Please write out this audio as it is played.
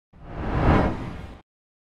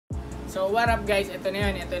So what up guys, ito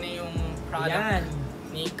na yun. Ito na yung product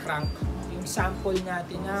ni Krunk. Yung sample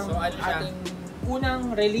natin ng so, ano ating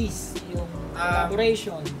unang release, yung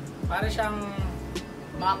collaboration. Para siyang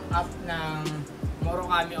mock-up ng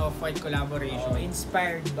Murakami Off-White collaboration.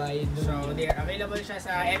 Inspired by So there, available siya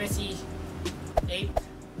sa MSC 8,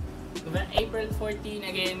 April 14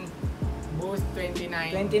 again, booth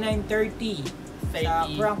 29:30 sa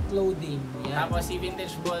Krunk Clothing. Yan. Tapos si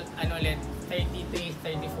Vintage Bolt, ano ulit,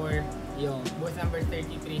 33-34. Yun. Booth number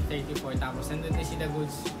 33-34. Tapos nandun din si The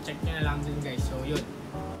Goods. Check nyo na lang dun guys. So yun.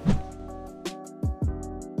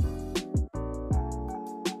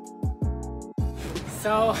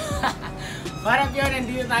 So, what up yun?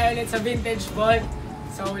 Nandito tayo ulit sa Vintage Bolt.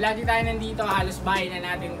 So, lagi tayo nandito. Halos bahay na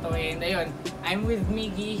natin to. And ayun, I'm with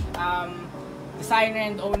Miggy, designer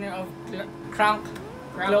and owner of Krunk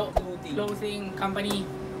Clothing Company.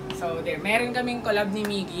 So, there. Meron kaming collab ni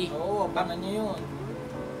Miggy. Oo, abangan nyo yun.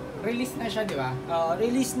 Release na siya, di ba?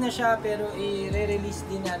 Release na siya, pero i-re-release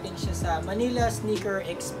din natin siya sa Manila Sneaker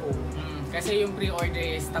Expo. Kasi yung pre-order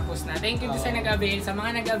is tapos na. Thank you sa nag-avail. Sa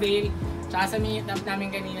mga nag-avail, tsaka sa meet up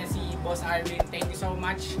namin kanina si Boss Arvin. Thank you so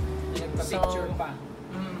much. Nagpa-picture pa.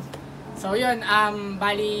 So yun,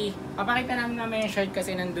 bali, papakita namin yung shirt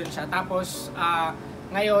kasi nandun siya. Tapos,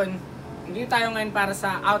 ngayon, hindi tayo ngayon para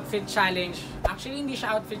sa outfit challenge. Actually, hindi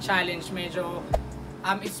siya outfit challenge. Medyo,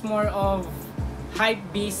 it's more of hype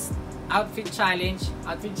beast outfit challenge.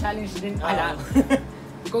 Outfit challenge din pala.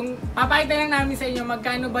 Kung papakita lang namin sa inyo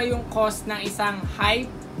magkano ba yung cost ng isang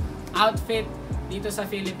hype outfit dito sa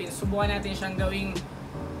Philippines. Subukan natin siyang gawing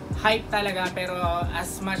hype talaga pero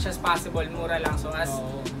as much as possible, mura lang. So as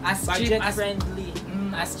cheap as friendly.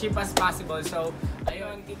 As cheap as possible. So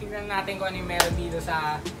ayun, titingnan natin kung ano yung meron dito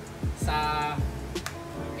sa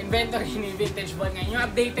inventory ni Vintage Bolt ngayon. Yung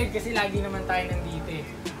updated kasi lagi naman tayo nandito eh.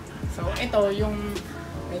 So ito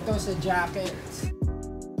sa jackets.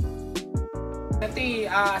 Ito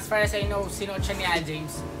as far as I know, sinuot siya ni Al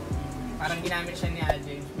James. Parang ginamit siya ni Al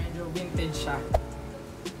James. Medyo vintage siya.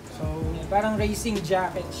 So, parang racing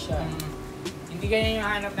jacket siya. Hindi ganyan yung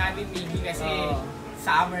hanap natin, Miggy, kasi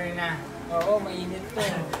summer na. Oo, mainit to.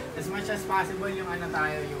 As much as possible yung ano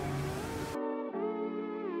tayo, yung...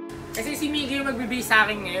 Kasi si Miggy yung magbibigay sa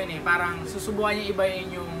akin ngayon eh. Parang susubukan niya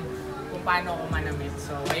ibayin yung kung paano ako manamit.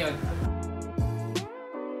 So, ayun.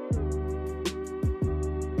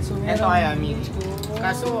 So, ito kaya, Miggy.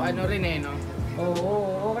 Kaso, ano rin eh, no?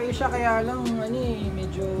 Oo, okay siya kaya lang, ano eh,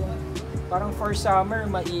 medyo... Parang for summer,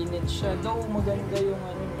 mainit siya. Though maganda yung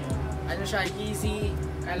ano niya. Ano siya, easy,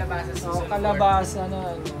 kalabasa season 4. Kalabasa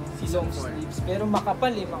na ano, season 4. Sleeves. Pero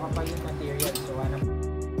makapal yung material. So ano.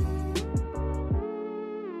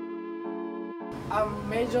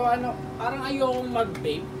 Medyo ano, parang ayokong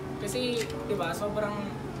mag-vape. Kasi, di ba, sobrang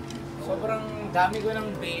dami ko ng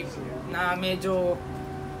vape na medyo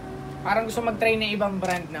parang gusto mag-try na ibang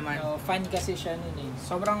brand naman. Fan kasi siya nun eh.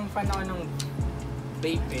 Sobrang fan ako ng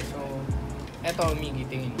vape eh. So, eto, Miggy,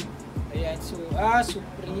 tingin. Ayan, so,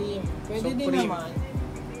 Supreme. Pwede din naman.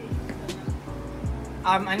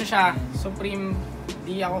 Ano siya, Supreme,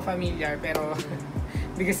 di ako familiar, pero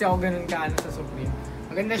di kasi ako ganun kaano sa Supreme.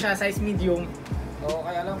 Maganda siya, size medium. Oo,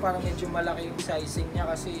 kaya lang parang medyo malaki yung sizing niya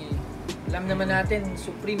kasi alam naman natin,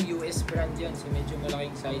 Supreme US brand yan, so medyo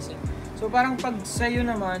malaking sizing. So parang pag sa'yo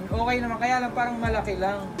naman, okay naman, kaya lang parang malaki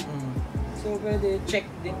lang. So pwede check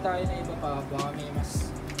din tayo na iba pa, baka may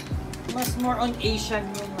mas more on Asian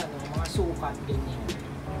yung ano, mga sukat ganyan.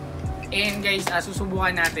 And guys,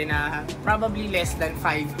 susubukan natin na probably less than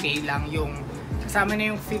 5K lang yung kasama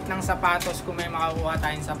na yung fit ng sapatos kung may makakuha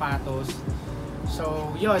tayong sapatos.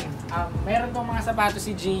 So, yun. Meron tong mga sapatos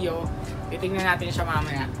si Gio. Titingnan natin siya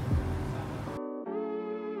mamaya.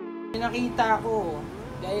 Nakita ko,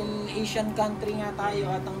 dahil Asian country nga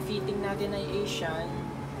tayo at ang fitting natin ay Asian,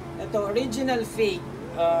 ito, original fake.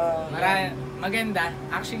 Maganda.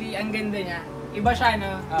 Actually, ang ganda niya. Iba siya,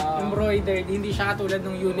 no? Embroidered. Hindi siya katulad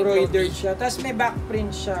ng Uniqlo. Embroidered siya. Tapos may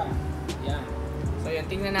backprint siya. Yan. So, yun.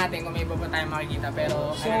 Tingnan natin kung may iba pa tayong makikita.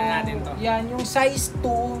 Pero, so, natin to. Yan. Yung size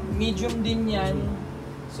 2, medium din yan.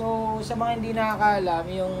 So, sa mga hindi nakakaalam,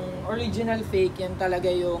 yung original fake, yan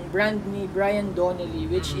talaga yung brand ni Brian Donnelly,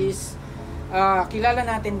 which is, kilala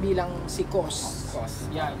natin bilang si Cos.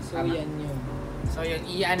 Yan. So, yan yun. So, yun.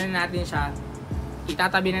 I-ano natin siya.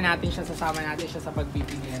 Itatabi na natin siya, sasama natin siya sa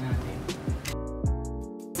pagpipilian natin.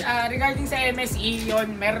 Regarding sa MSE,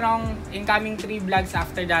 yun, meron akong incoming 3 vlogs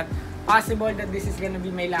after that. Possible that this is gonna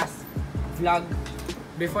be my last vlog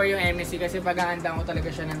before yung MSE kasi paghahanda ko talaga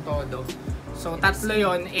siya ng todo. So, tatlo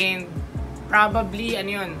yun and probably, ano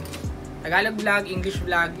yun, Tagalog vlog, English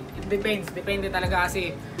vlog, it depends. Depende talaga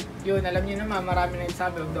kasi yun, alam niyo naman, marami na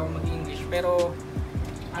nagsabi, huwag daw mag-English. Pero,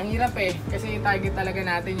 ang hirap eh, kasi target talaga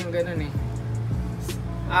natin yung ganun eh.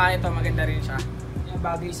 Ito, maganda rin siya. Yung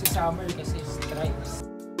bagay sa summer kasi stripes.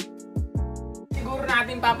 Siguro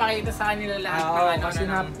natin papakita sa kanila lahat ng ano kasi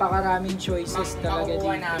napakaraming choices talaga dito.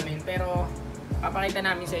 Namin, pero papakita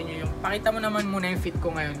namin sa inyo yung, pakita mo naman muna yung fit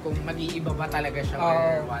ko ngayon kung mag-iiba ba talaga siya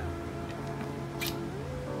or what.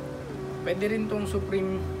 Pwede rin tong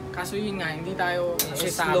Supreme, kaso yun nga, hindi tayo kasi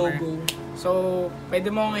summer. Logo. So, pwede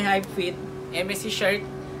mo akong i-hype fit, MSC shirt,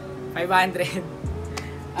 500.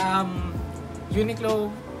 Uniqlo,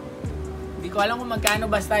 di ko alam kung magkano,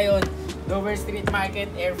 basta yun. Dover Street Market,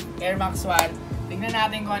 Air Max 1. Tingnan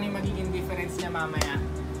natin kung ano yung magiging difference niya mamaya.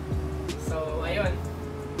 So, ayun.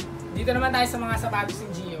 Dito naman tayo sa mga sapatos si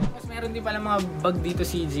Gio. Tapos meron din pala mga bag dito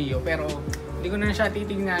si Gio, pero hindi ko na siya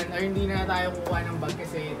titignan or hindi na tayo kukuha ng bag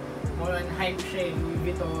kasi more on hype siya, Louis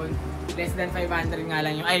Vuitton. Less than 500 nga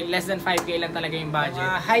lang yung, less than 5K lang talaga yung budget.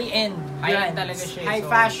 High-end. High-end talaga siya. High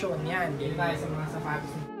fashion, yan. Dito tayo sa mga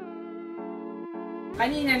sapatos.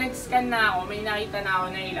 Kanina, nag-scan na ako, may nakita na ako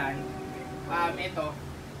na ilan. Ito,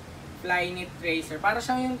 Flyknit Tracer. Para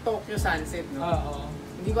siyang yung Tokyo Sunset, no? Oo.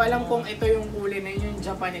 Hindi ko alam kung ito yung kulay na yun, yung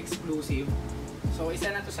Japan exclusive. So, isa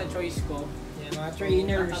na to sa choice ko. Yan, mga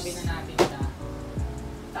trainers. Tatabi na natin siya.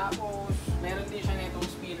 Tapos, meron din siya na itong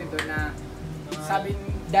Spiridon na sabi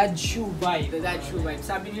dad shoe vibe. The dad shoe vibe.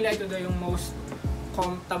 Sabi nila ito daw yung most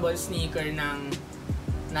comfortable sneaker ng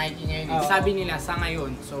Nike ngayon. Sabi nila sa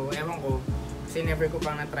ngayon. So, ewan ko. Kasi never ko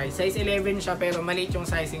pang na-try. Size 11 siya pero maliit yung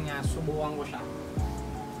sizing niya. Subukan ko siya.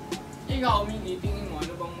 Ikaw, Miggy, tingin mo,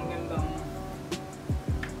 ano bang magandang...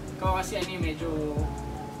 Ikaw kasi ano yung medyo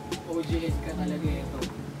OG head ka talaga ito.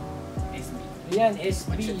 SB. Yan, SB.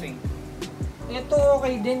 What you think? Ito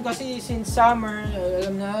okay din kasi since summer,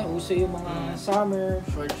 alam na, uso yung mga summer.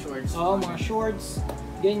 Shorts. Oo, mga shorts.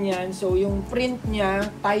 Ganyan. So, yung print niya,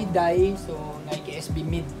 tie-dye. So, Nike SB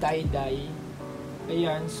mid tie-dye.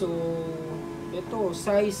 Ayan. So, ito,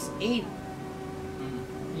 size 8.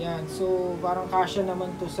 Yan. So, parang kasya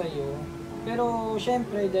naman to sa'yo. Pero,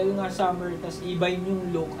 syempre, dahil nga summer, tas iba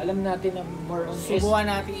yung look. Alam natin na more on subukan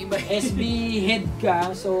natin iba. SB head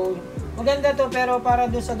ka. So, maganda to, pero para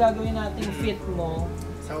doon sa gagawin nating fit mo.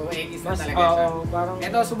 So, 80s na talaga siya. Parang...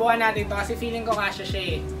 Ito, subukan natin to kasi feeling ko kasya siya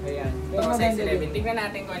eh. Ayan. Pero size 11. Tingnan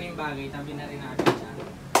natin kung ano yung bagay. Tabi na rin natin siya.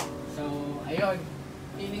 So, ayun.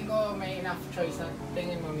 Feeling ko may enough choice na.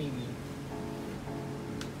 Tingin mo, Miggy.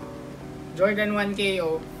 Jordan 1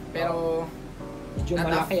 KO, pero medyo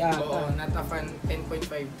malaki ata. Oo, not a fan 10.5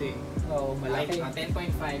 to eh. Oo, malaki.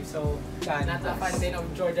 10.5, so not a fan din of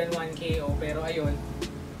Jordan 1 KO, pero ayun.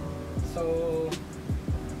 So,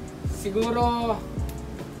 siguro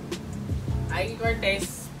Ike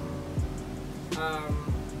Cortez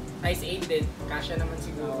size 8 din, kasya naman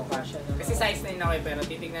siguro. Kasya naman. Kasi size 9 ako eh, pero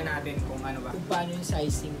titignan natin kung ano ba. Kung paano yung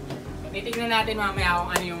sizing niya. So, titignan natin mamaya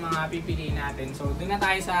kung ano yung mga pipiliin natin. So, doon na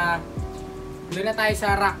tayo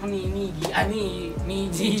sa rack ni Miggy, ni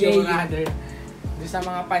Gio rather. Doon sa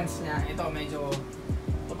mga pants niya. Ito medyo,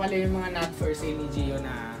 ito pala yung mga not for sale ni Gio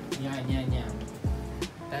na yan.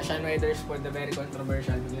 Tashan Riders for the very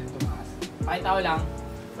controversial, biglang tumaas. Pakita ko lang,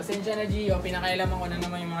 pasensya na Gio, pinakailaman ko na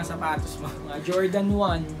naman yung mga sapatos mo. Jordan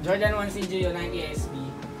 1. Jordan 1 si Gio, Nike SB.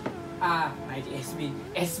 Nike SB.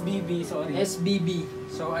 SBB, sorry. SBB.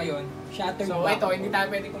 So, ayun. Shattered So, back. ito, hindi tayo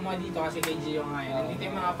pwede kumuha dito kasi kay Gio ngayon. Dito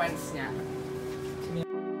yung mga pants niya.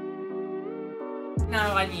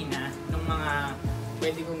 Na kanina, nung mga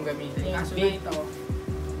pwede kong gamitin. Kaso na ito,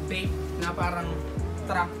 tape na parang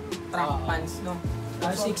track pants, no?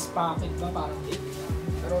 Parang 6 pocket ba? Parang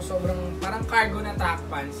pero sobrang, parang cargo na track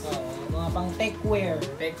pants. mga pang techwear.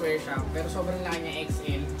 Techwear siya, pero sobrang laki niya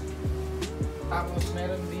XL. Tapos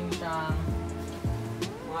meron din siyang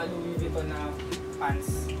mga Louis Vuitton na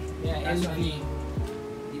pants. Yeah, LV.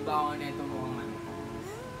 Di ba ako neto mukhang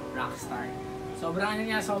rockstar. Sobrang ano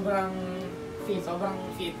niya, sobrang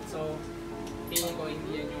fit. So, feeling ko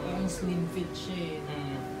hindi yan yung... Parang slim fit siya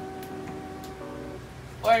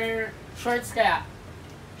Or shorts kaya?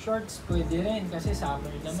 Shorts pwede rin kasi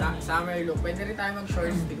summer naman. Summer look. Pwede rin tayo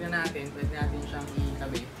mag-shorts. Tignan natin. Pwede natin siyang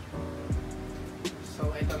itabi. So,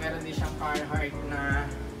 ito meron din siyang Carhartt na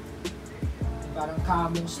parang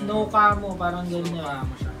camo. Snow camo. Parang ganyan. Snow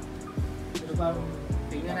camo siya. Pero parang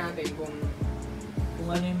tignan natin kung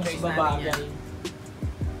ano yung mas choice babagay. natin yan.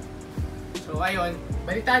 So, ayun.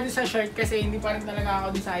 Balik tayo sa shirt kasi hindi pa rin talaga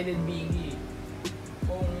ako decided Biggy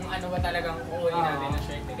kung ano ba talagang kukunin natin na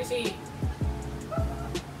shirt. Kasi,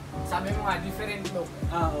 sabi mo nga, different look.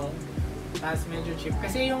 Oo. Tapos medyo cheap.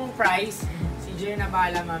 Kasi yung price, si Jay na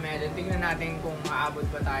bahala mamaya. Tignan natin kung maabot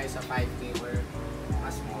ba tayo sa 5K or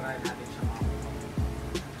mas mura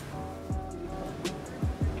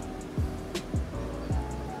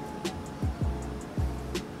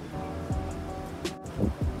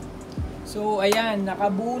So, ayan,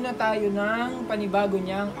 nakabuo na tayo ng panibago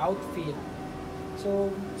niyang outfit. So,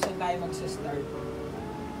 saan tayo magsa-start?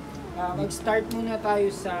 Mag-start muna tayo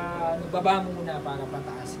sa baba muna para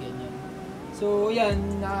pataas, ganyan. So,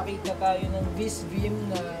 ayan, nakakita tayo ng Visvim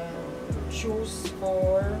na shoes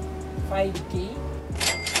for 5K.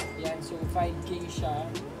 Ayan, so 5K siya.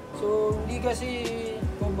 So, hindi kasi,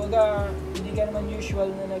 kumbaga, hindi ka naman usual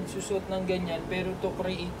na nagsusot ng ganyan, pero to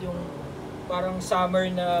create yung parang summer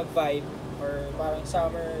na vibe or parang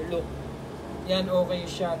summer look. Yan, okay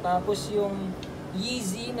siya. Tapos yung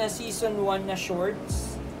Yeezy na season 1 na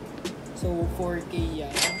shorts. So, 4K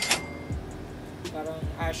yan. Parang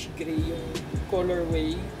ash gray yung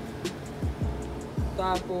colorway.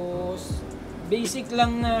 Tapos, basic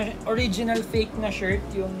lang na original fake na shirt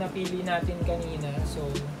yung napili natin kanina. So,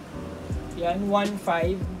 yan,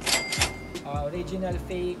 1.5. Original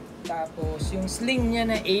fake. Tapos, yung sling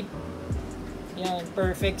niya na 8. Yan,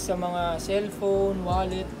 perfect sa mga cellphone,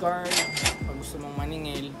 wallet, card. Pag gusto mong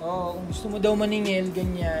maningil. Oo, kung gusto mo daw maningil,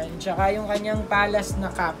 ganyan. Tsaka yung kanyang palas na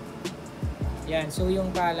cap. Yan, so yung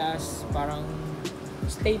palas, parang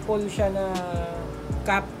staple siya na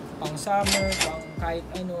cap, pang summer, pang kahit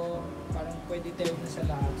ano, parang pwede tayo na sa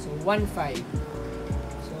lahat. So, 1.5.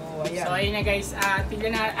 So, ayan. So, ayun na guys.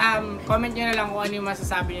 Tignan na, comment nyo na lang kung ano yung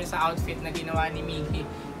masasabi nyo sa outfit na ginawa ni Mickey.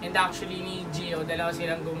 And actually ni Gio, dalawa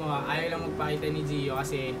silang gumawa. Ayaw lang magpakita ni Gio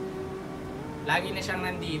kasi lagi na siyang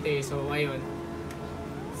nandito eh. So, ayun.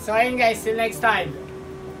 So, ayun guys. Till next time.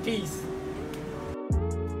 Peace.